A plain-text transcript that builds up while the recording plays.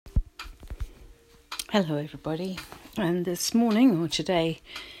Hello everybody, and this morning or today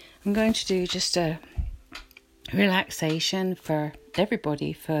I'm going to do just a relaxation for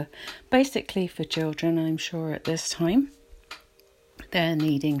everybody, basically for children. I'm sure at this time they're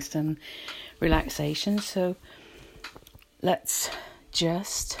needing some relaxation, so let's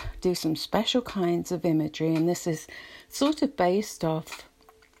just do some special kinds of imagery, and this is sort of based off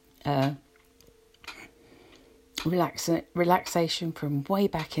relaxation from way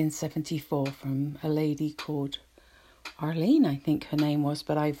back in 74 from a lady called Arlene, I think her name was,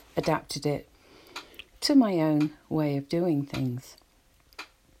 but I've adapted it to my own way of doing things.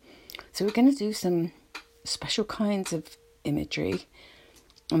 So we're going to do some special kinds of imagery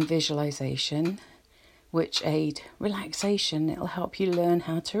and visualization which aid relaxation. It'll help you learn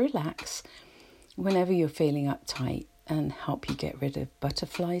how to relax whenever you're feeling uptight and help you get rid of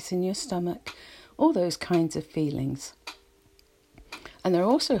butterflies in your stomach, all those kinds of feelings. And they're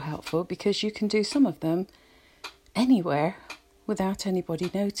also helpful because you can do some of them anywhere without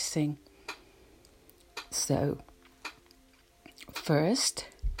anybody noticing. So, first,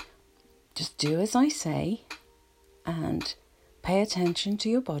 just do as I say and pay attention to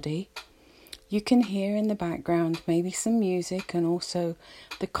your body. You can hear in the background maybe some music and also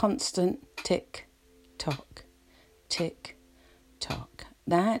the constant tick-tock, tick-tock.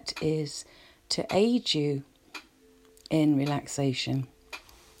 That is to aid you in relaxation.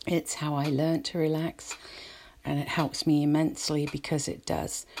 It's how I learned to relax, and it helps me immensely because it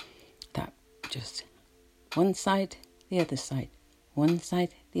does that. Just one side, the other side, one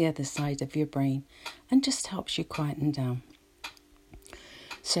side, the other side of your brain, and just helps you quieten down.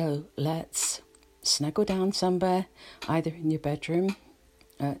 So let's snuggle down somewhere, either in your bedroom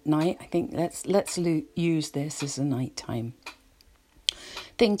at night. I think let's use this as a nighttime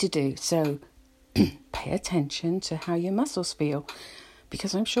thing to do. So pay attention to how your muscles feel,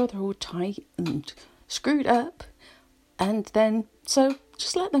 because I'm sure they're all tight and screwed up, and then so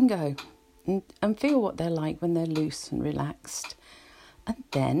just let them go and feel what they're like when they're loose and relaxed. And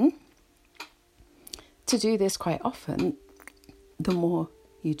then to do this quite often, the more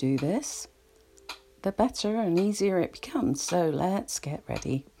you do this, the better and easier it becomes. So let's get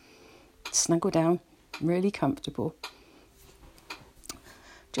ready. Snuggle down, really comfortable.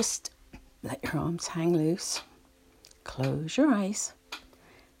 Just let your arms hang loose, close your eyes,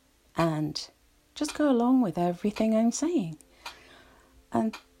 and just go along with everything I'm saying.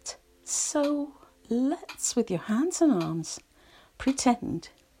 And so let's, with your hands and arms, pretend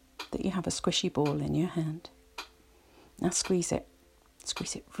that you have a squishy ball in your hand. Now squeeze it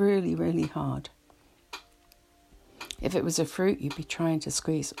really, really hard. If it was a fruit, you'd be trying to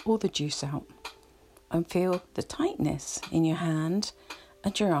squeeze all the juice out, and feel the tightness in your hand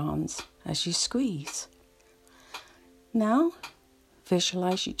and your arms as you squeeze. Now,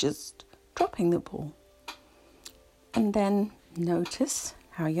 visualize you just dropping the ball, and then notice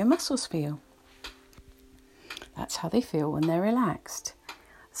how your muscles feel. That's how they feel when they're relaxed.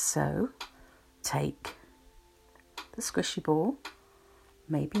 So, take the squishy ball,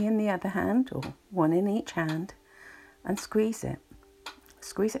 maybe in the other hand or one in each hand, and squeeze it.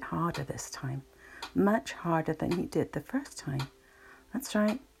 Squeeze it harder this time, much harder than you did the first time. That's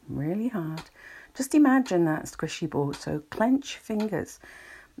right, really hard. Just imagine that squishy ball. So clench fingers,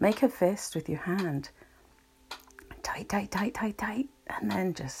 make a fist with your hand. Tight, tight, tight, tight, tight, and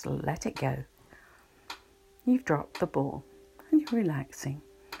then just let it go. You've dropped the ball and you're relaxing.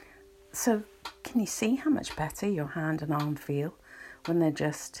 So can you see how much better your hand and arm feel when they're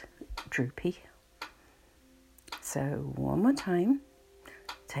just droopy? So one more time,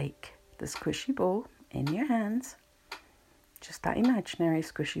 take the squishy ball in your hands, just that imaginary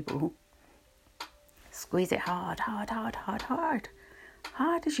squishy ball. Squeeze it hard, hard, hard, hard, hard.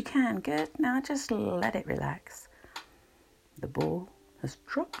 Hard as you can. Good. Now just let it relax. The ball has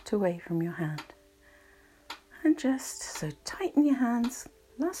dropped away from your hand. And just so tighten your hands.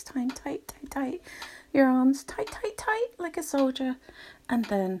 Last time, tight, tight, tight. Your arms tight, tight, tight like a soldier. And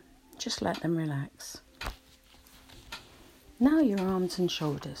then just let them relax. Now your arms and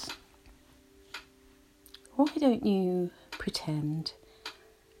shoulders. Why don't you pretend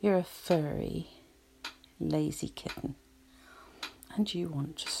you're a furry, lazy kitten and you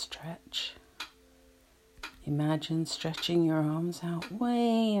want to stretch? Imagine stretching your arms out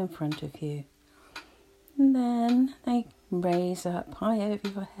way in front of you, and then they raise up high over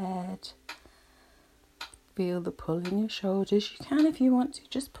your head. Feel the pull in your shoulders. You can, if you want to,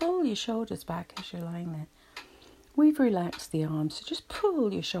 just pull your shoulders back as you're lying there. We've relaxed the arms, so just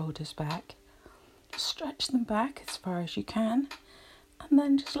pull your shoulders back. Stretch them back as far as you can, and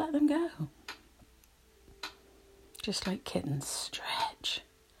then just let them go. Just like kittens. Stretch,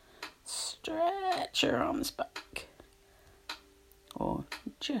 stretch. arch your arms back. Or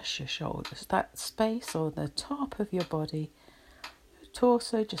just your shoulders, that space or the top of your body. Your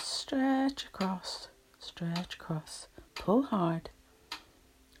torso, just stretch across, pull hard,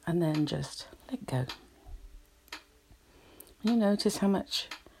 and then just let go. You notice how much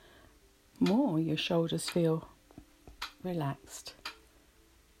more your shoulders feel relaxed.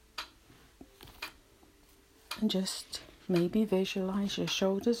 And just maybe visualize your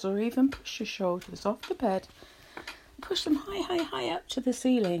shoulders, or even push your shoulders off the bed. Push them high up to the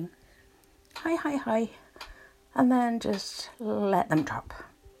ceiling. High. And then just let them drop.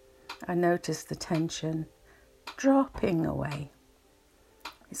 And notice the tension dropping away.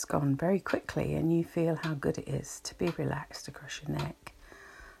 It's gone very quickly, and you feel how good it is to be relaxed across your neck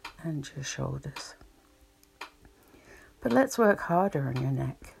and your shoulders. But let's work harder on your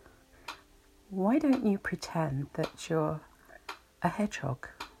neck. Why don't you pretend that you're a hedgehog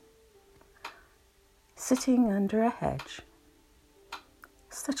sitting under a hedge?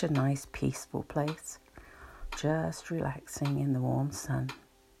 Such a nice, peaceful place, just relaxing in the warm sun.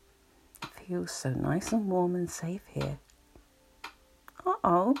 It feels so nice and warm and safe here.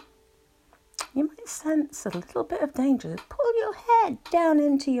 You might sense a little bit of danger. Pull your head down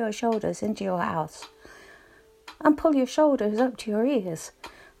into your shoulders, into your house, and pull your shoulders up to your ears.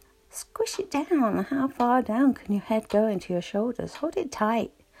 Squish it down. How far down can your head go into your shoulders? Hold it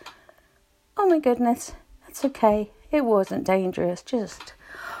tight. Oh my goodness, that's okay. It wasn't dangerous. Just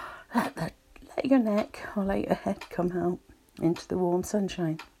let your neck or let your head come out into the warm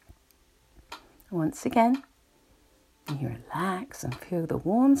sunshine. Once again, you relax and feel the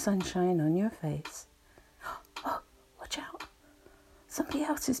warm sunshine on your face. Oh, watch out. Somebody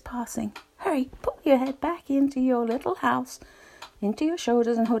else is passing. Hurry, pull your head back into your little house, into your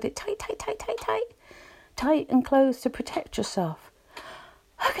shoulders, and hold it tight. Tight and close to protect yourself.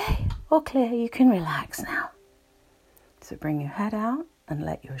 Okay, all clear. You can relax now. So bring your head out and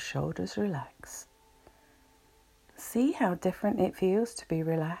let your shoulders relax. See how different it feels to be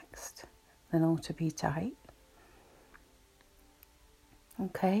relaxed than all to be tight.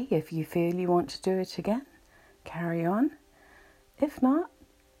 Okay, if you feel you want to do it again, carry on. If not,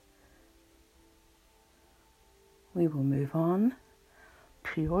 we will move on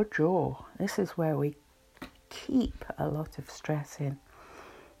to your jaw. This is where we keep a lot of stress in.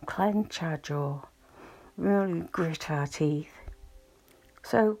 Clench our jaw, really grit our teeth.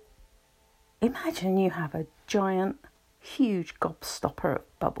 So imagine you have a giant, huge gobstopper of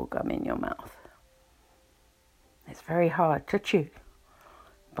bubblegum in your mouth. It's very hard to chew.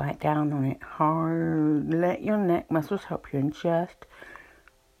 Bite down on it hard. Let your neck muscles help you, and just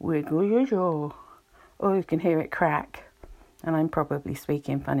wiggle your jaw. Oh, you can hear it crack. And I'm probably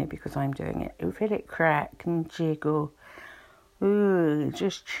speaking funny because I'm doing it. You feel it crack and jiggle. Ooh,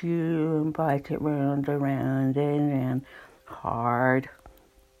 just chew and bite it round and hard.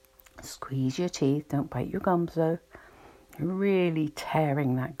 Squeeze your teeth. Don't bite your gums though. You're really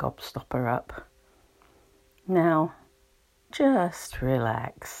tearing that gobstopper up. Now, just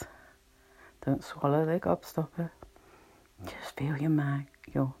relax. Don't swallow the gobstopper. Just feel your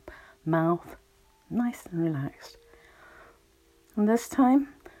mouth nice and relaxed. And this time,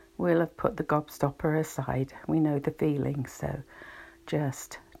 we'll have put the gobstopper aside. We know the feeling, so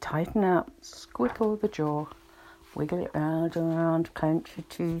just tighten up, squiggle the jaw, wiggle it round and round, clench your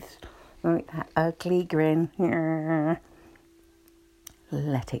teeth, like that ugly grin.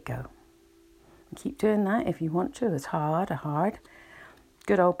 Let it go. Keep doing that if you want to, as hard,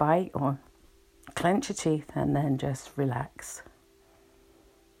 good old bite, or clench your teeth and then just relax.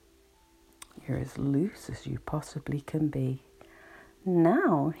 You're as loose as you possibly can be.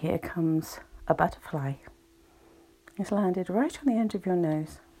 Now here comes a butterfly. It's landed right on the end of your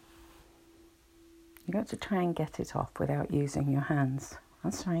nose. You got to try and get it off without using your hands.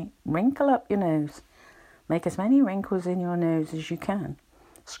 That's right. Wrinkle up your nose. Make as many wrinkles in your nose as you can.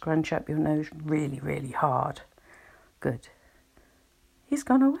 Scrunch up your nose really, really hard. Good. He's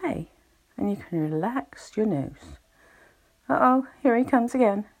gone away, and you can relax your nose. Uh-oh, here he comes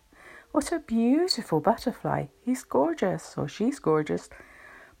again. What a beautiful butterfly. He's gorgeous, or she's gorgeous,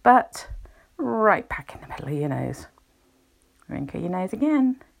 but right back in the middle of your nose. Wrinkle your nose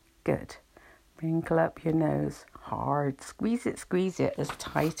again. Good. Wrinkle up your nose hard. Squeeze it as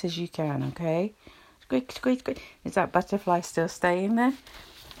tight as you can, okay? Squeeze. Is that butterfly still staying there?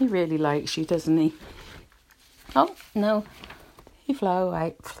 He really likes you, doesn't he? Oh, no. He flew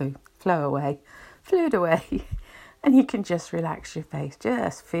away. And you can just relax your face.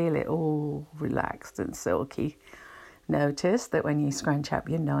 Just feel it all relaxed and silky. Notice that when you scrunch up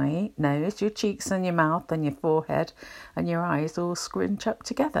your nose, your cheeks and your mouth and your forehead and your eyes all scrunch up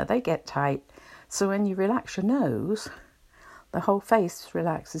together. They get tight. So when you relax your nose, the whole face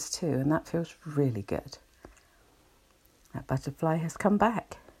relaxes too, and that feels really good. That butterfly has come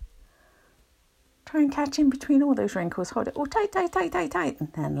back. Try and catch in between all those wrinkles. Hold it all tight, tight, tight, tight, tight,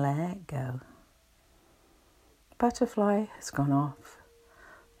 and then let go. Butterfly has gone off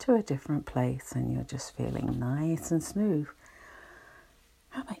to a different place, and you're just feeling nice and smooth.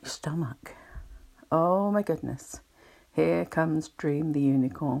 How about your stomach? Oh my goodness. Here comes Dream the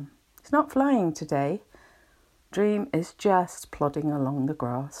unicorn. He's not flying today. Dream is just plodding along the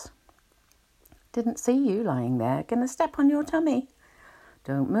grass. Didn't see you lying there. Gonna step on your tummy.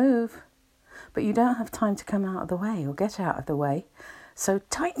 Don't move. But you don't have time to come out of the way or get out of the way. So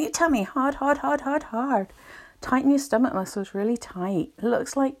tighten your tummy hard, hard, hard, hard, hard. Tighten your stomach muscles really tight. It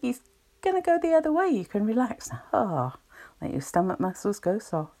looks like you're gonna go the other way. You can relax now. Oh, let your stomach muscles go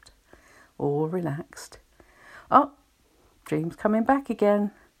soft. All relaxed. Oh, Dream's coming back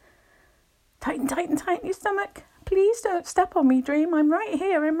again. Tighten, tighten, tighten your stomach. Please don't step on me, Dream. I'm right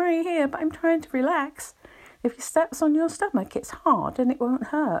here, but I'm trying to relax. If he steps on your stomach, it's hard and it won't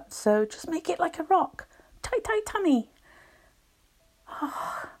hurt. So just make it like a rock. Tight, tight tummy.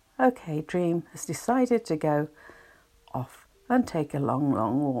 Oh, okay, Dream has decided to go off and take a long,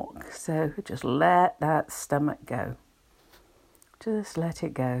 long walk. So just let that stomach go. Just let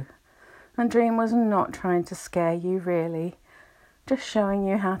it go. And Dream was not trying to scare you, really. Just showing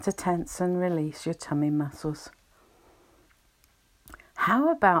you how to tense and release your tummy muscles. How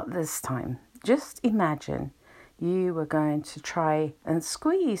about this time? Just imagine you were going to try and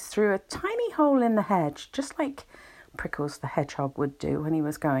squeeze through a tiny hole in the hedge, just like Prickles the hedgehog would do when he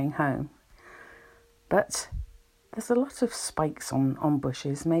was going home. But there's a lot of spikes on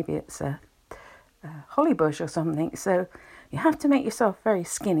bushes. Maybe it's a holly bush or something. So you have to make yourself very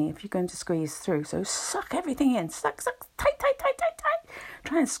skinny if you're going to squeeze through. So suck everything in. Suck, suck, tight, tight, tight, tight, tight.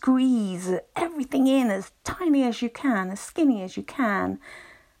 Try and squeeze everything in as tiny as you can, as skinny as you can.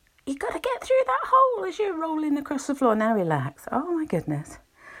 You got to get through that hole as you're rolling across the floor. Now relax. Oh my goodness.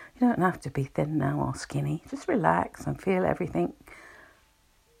 You don't have to be thin now or skinny. Just relax and feel everything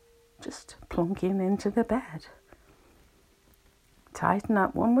just plonking into the bed. Tighten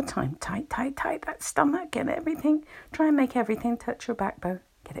up one more time. Tight, tight, tight that stomach. Get everything. Try and make everything touch your backbone.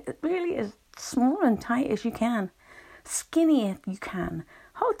 Get it really as small and tight as you can. Skinny if you can.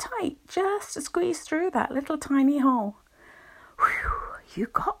 Hold tight just to squeeze through that little tiny hole. Whew, you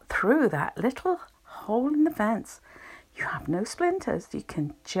got through that little hole in the fence. You have no splinters. You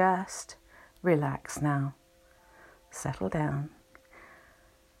can just relax now. Settle down.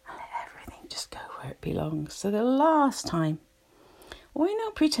 And let everything just go where it belongs. So the last time, why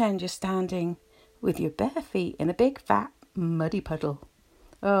not pretend you're standing with your bare feet in a big fat muddy puddle?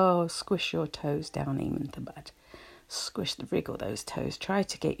 Oh, squish your toes down into the mud. Wriggle those toes. Try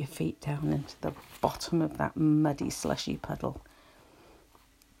to get your feet down into the bottom of that muddy, slushy puddle.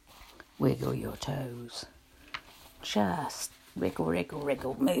 Wiggle your toes. Just wriggle, wriggle,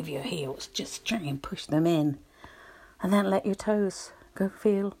 wriggle. Move your heels. Just try and push them in. And then let your toes go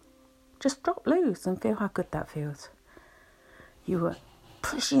feel. Just drop loose and feel how good that feels. You were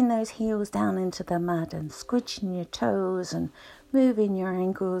pushing those heels down into the mud and squidging your toes and moving your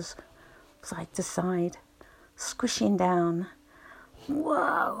ankles side to side, squishing down.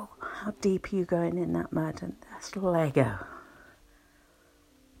 Whoa, how deep are you going in that mud? And just let go.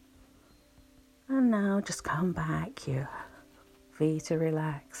 And now just come back. Your feet are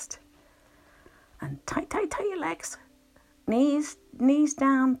relaxed. And tight, tight, tight your legs. Knees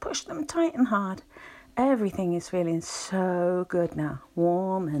down. Push them tight and hard. Everything is feeling so good now.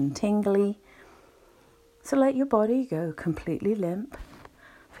 Warm and tingly. So let your body go completely limp.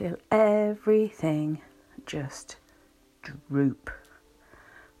 Feel everything just droop.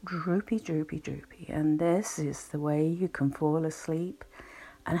 Droopy, droopy, droopy. And this is the way you can fall asleep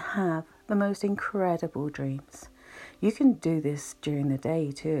and have the most incredible dreams. You can do this during the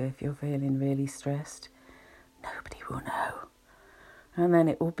day too if you're feeling really stressed. Nobody will know. And then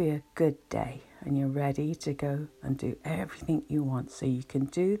it will be a good day and you're ready to go and do everything you want. So you can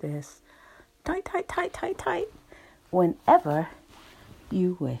do this tight, tight, tight, tight, tight whenever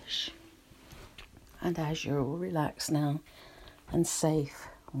you wish. And as you're all relaxed now and safe,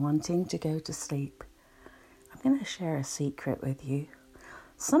 wanting to go to sleep, I'm going to share a secret with you.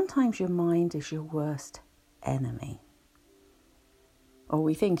 Sometimes your mind is your worst enemy. Or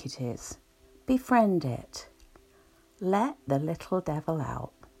we think it is. Befriend it. Let the little devil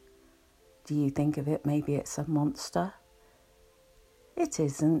out. Do you think of it? Maybe it's a monster? It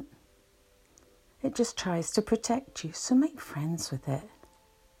isn't. It just tries to protect you. So make friends with it.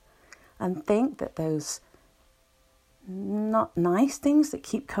 And think that those not nice things that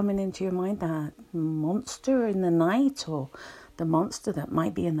keep coming into your mind, that monster in the night, or the monster that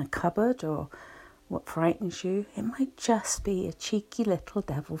might be in the cupboard, or what frightens you. It might just be a cheeky little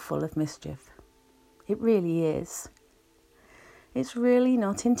devil full of mischief. It really is. It's really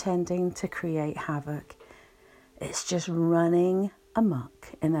not intending to create havoc. It's just running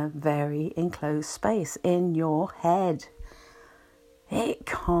amok in a very enclosed space in your head. It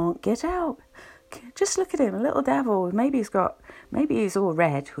can't get out. Just look at him, a little devil. Maybe he's all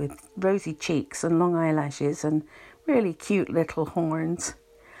red with rosy cheeks and long eyelashes and really cute little horns.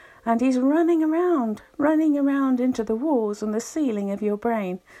 And he's running around into the walls and the ceiling of your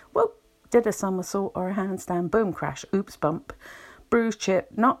brain. Whoop, did a somersault or a handstand, boom, crash, oops, bump, bruise, chip,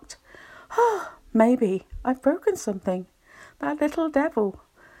 knocked. Oh, maybe I've broken something. That little devil,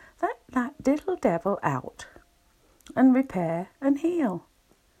 that little devil out and repair and heal.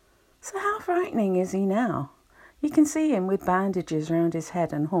 So how frightening is he now? You can see him with bandages around his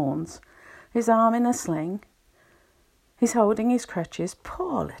head and horns, his arm in a sling. He's holding his crutches.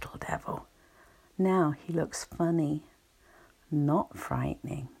 Poor little devil. Now he looks funny, not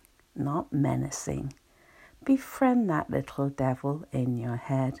frightening, not menacing. Befriend that little devil in your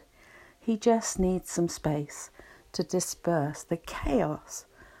head. He just needs some space to disperse the chaos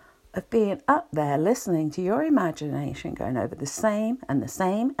of being up there listening to your imagination going over the same and the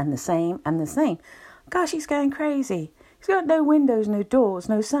same and the same and the same. Gosh, he's going crazy. He's got no windows, no doors,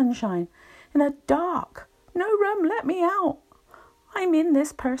 no sunshine. In a dark, no room, let me out. I'm in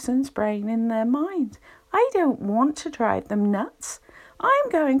this person's brain, in their mind. I don't want to drive them nuts. I'm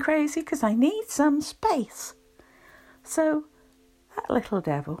going crazy because I need some space. So, that little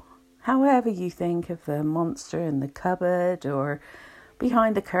devil, however you think of the monster in the cupboard or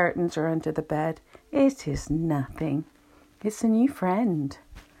behind the curtains or under the bed, it is nothing. It's a new friend.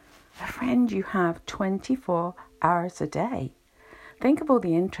 A friend you have 24 hours a day. Think of all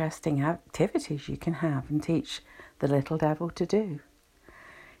the interesting activities you can have and teach the little devil to do.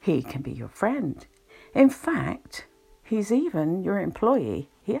 He can be your friend. In fact, he's even your employee.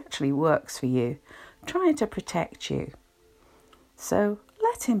 He actually works for you, trying to protect you. So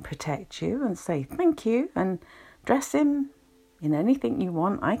let him protect you and say thank you and dress him in anything you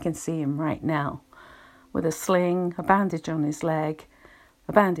want. I can see him right now with a sling, a bandage on his leg,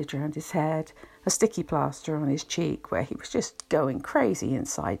 a bandage around his head, a sticky plaster on his cheek where he was just going crazy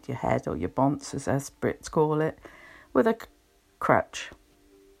inside your head, or your bonce as us Brits call it, with a crutch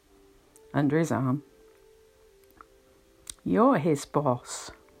under his arm. You're his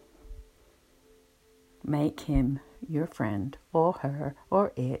boss. Make him your friend, or her,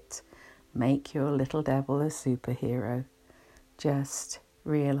 or it. Make your little devil a superhero. Just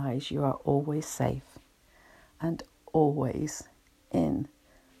realize you are always safe and always in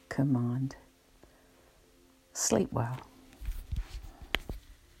command. Sleep well.